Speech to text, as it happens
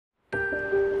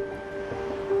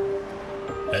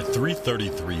At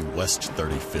 333 West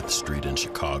 35th Street in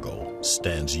Chicago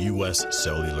stands U.S.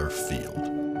 Cellular Field.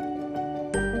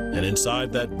 And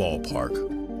inside that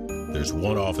ballpark, there's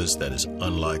one office that is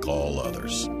unlike all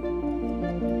others.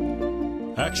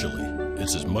 Actually,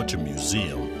 it's as much a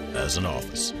museum as an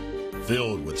office,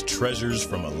 filled with treasures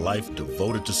from a life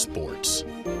devoted to sports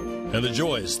and the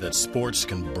joys that sports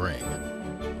can bring,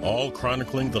 all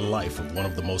chronicling the life of one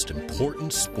of the most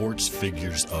important sports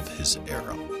figures of his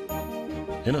era.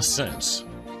 In a sense,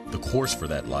 the course for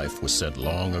that life was set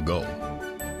long ago,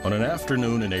 on an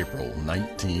afternoon in April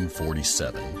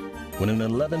 1947, when an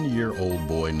 11-year-old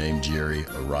boy named Jerry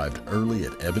arrived early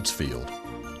at Ebbets Field,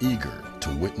 eager to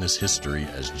witness history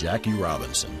as Jackie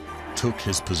Robinson took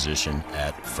his position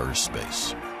at first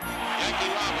base. Jackie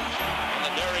Robinson in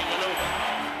the daring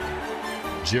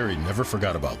maneuver. Jerry never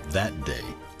forgot about that day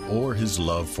or his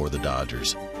love for the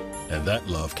Dodgers, and that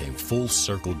love came full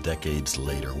circle decades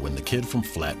later when the kid from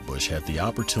Flatbush had the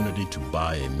opportunity to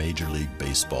buy a Major League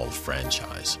Baseball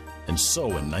franchise. And so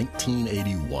in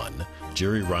 1981,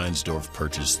 Jerry Reinsdorf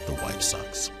purchased the White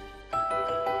Sox.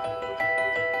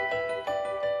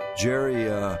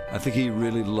 Jerry, I think he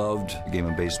really loved the game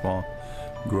of baseball.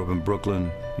 Grew up in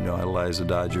Brooklyn, idolized the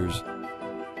Dodgers.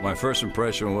 My first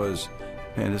impression was,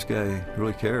 man, this guy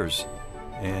really cares.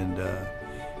 And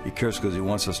he cares because he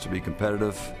wants us to be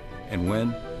competitive and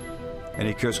win. And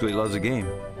he cares because he loves the game.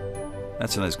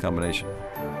 That's a nice combination.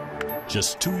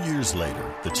 Just 2 years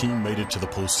later, the team made it to the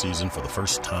postseason for the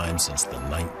first time since the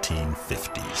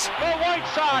 1950s. The White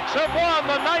Sox have won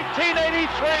the 1983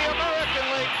 American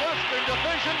League Western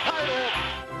Division title.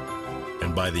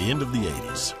 And by the end of the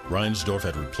 80s, Reinsdorf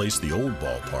had replaced the old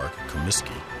ballpark,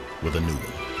 Comiskey, with a new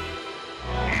one.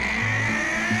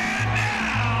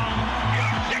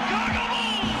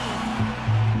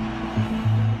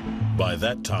 By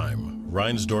that time,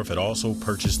 Reinsdorf had also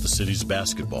purchased the city's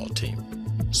basketball team,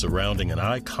 surrounding an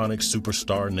iconic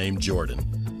superstar named Jordan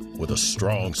with a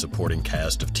strong supporting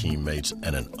cast of teammates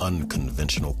and an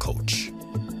unconventional coach.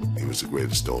 He was the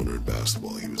greatest owner in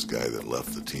basketball. He was a guy that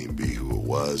left the team be who it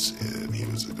was, and he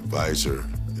was an advisor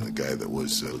and a guy that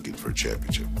was looking for a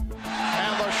championship.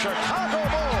 And the Chicago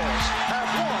Bulls have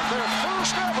won their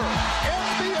first ever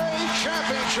NBA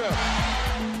championship.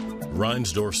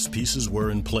 Reinsdorf's pieces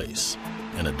were in place,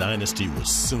 and a dynasty was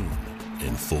soon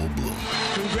in full bloom.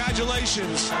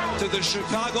 Congratulations to the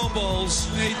Chicago Bulls,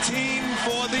 a team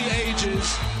for the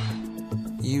ages.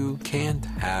 You can't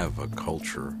have a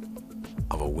culture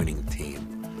of a winning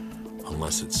team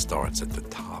unless it starts at the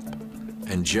top.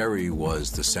 And Jerry was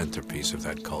the centerpiece of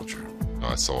that culture.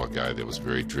 I saw a guy that was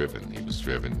very driven. He was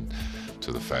driven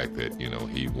to the fact that,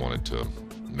 he wanted to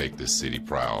make this city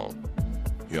proud.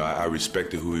 I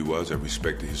respected who he was. I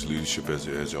respected his leadership as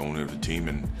the owner of the team,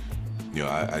 and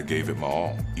I gave it my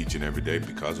all each and every day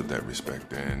because of that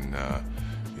respect. And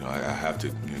I have to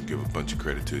give a bunch of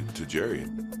credit to Jerry.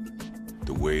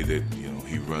 The way that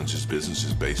he runs his business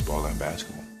is baseball and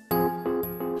basketball.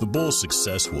 The Bulls'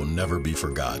 success will never be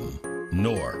forgotten,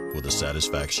 nor will the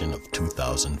satisfaction of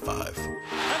 2005. And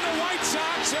the White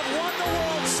Sox have won the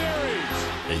World Series.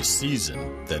 A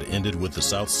season that ended with the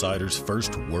Southsiders'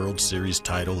 first World Series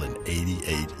title in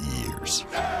 88 years.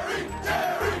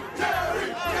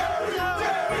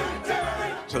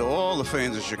 So to all the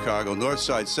fans of Chicago, North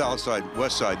Side, South Side,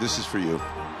 West Side, this is for you.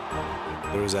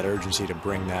 There was that urgency to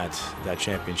bring that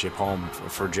championship home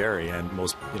for Jerry, and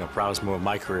most proudest moment of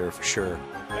my career for sure.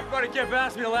 Everybody kept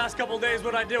asking me the last couple of days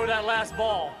what I did with that last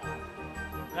ball,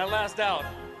 that last out.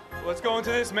 Let's go into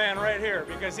this man right here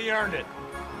because he earned it.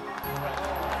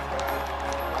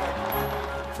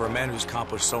 For a man who's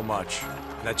accomplished so much,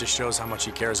 that just shows how much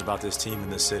he cares about this team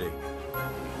and this city.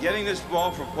 Getting this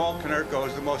ball from Paul Konerko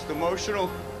is the most emotional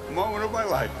moment of my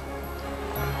life.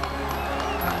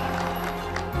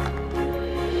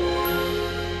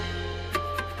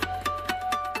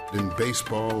 In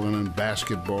baseball and in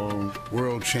basketball,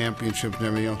 world championships and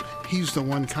everything else, he's the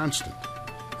one constant.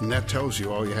 And that tells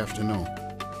you all you have to know.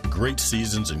 Great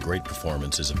seasons and great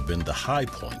performances have been the high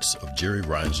points of Jerry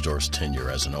Reinsdorf's tenure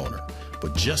as an owner.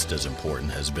 But just as important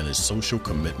has been his social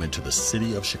commitment to the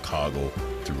city of Chicago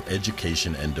through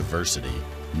education and diversity,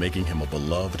 making him a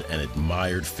beloved and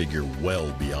admired figure well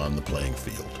beyond the playing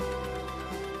field.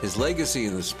 His legacy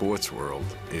in the sports world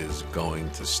is going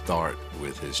to start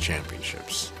with his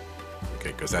championships,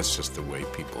 okay, because that's just the way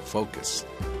people focus.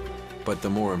 But the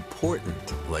more important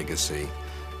legacy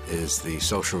is the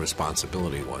social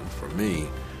responsibility one for me,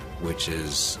 which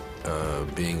is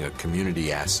being a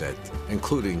community asset,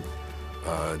 including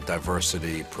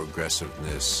diversity,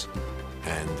 progressiveness,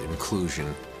 and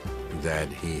inclusion that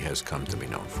he has come to be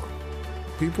known for.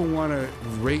 People want to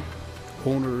rate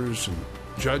owners and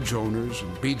judge owners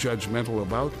and be judgmental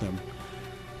about them.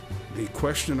 The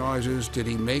question always is, did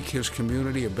he make his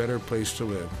community a better place to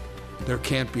live? There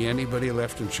can't be anybody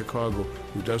left in Chicago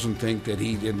who doesn't think that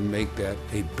he didn't make that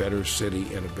a better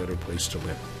city and a better place to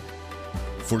live.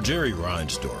 For Jerry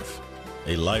Reinsdorf,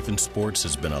 a life in sports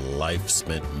has been a life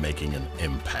spent making an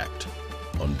impact.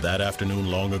 On that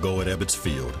afternoon long ago at Ebbets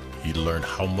Field, he learned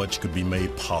how much could be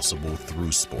made possible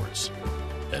through sports.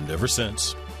 And ever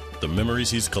since, the memories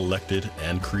he's collected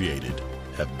and created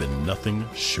have been nothing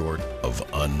short of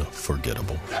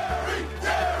unforgettable. Jerry,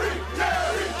 Jerry,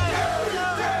 Jerry, Jerry.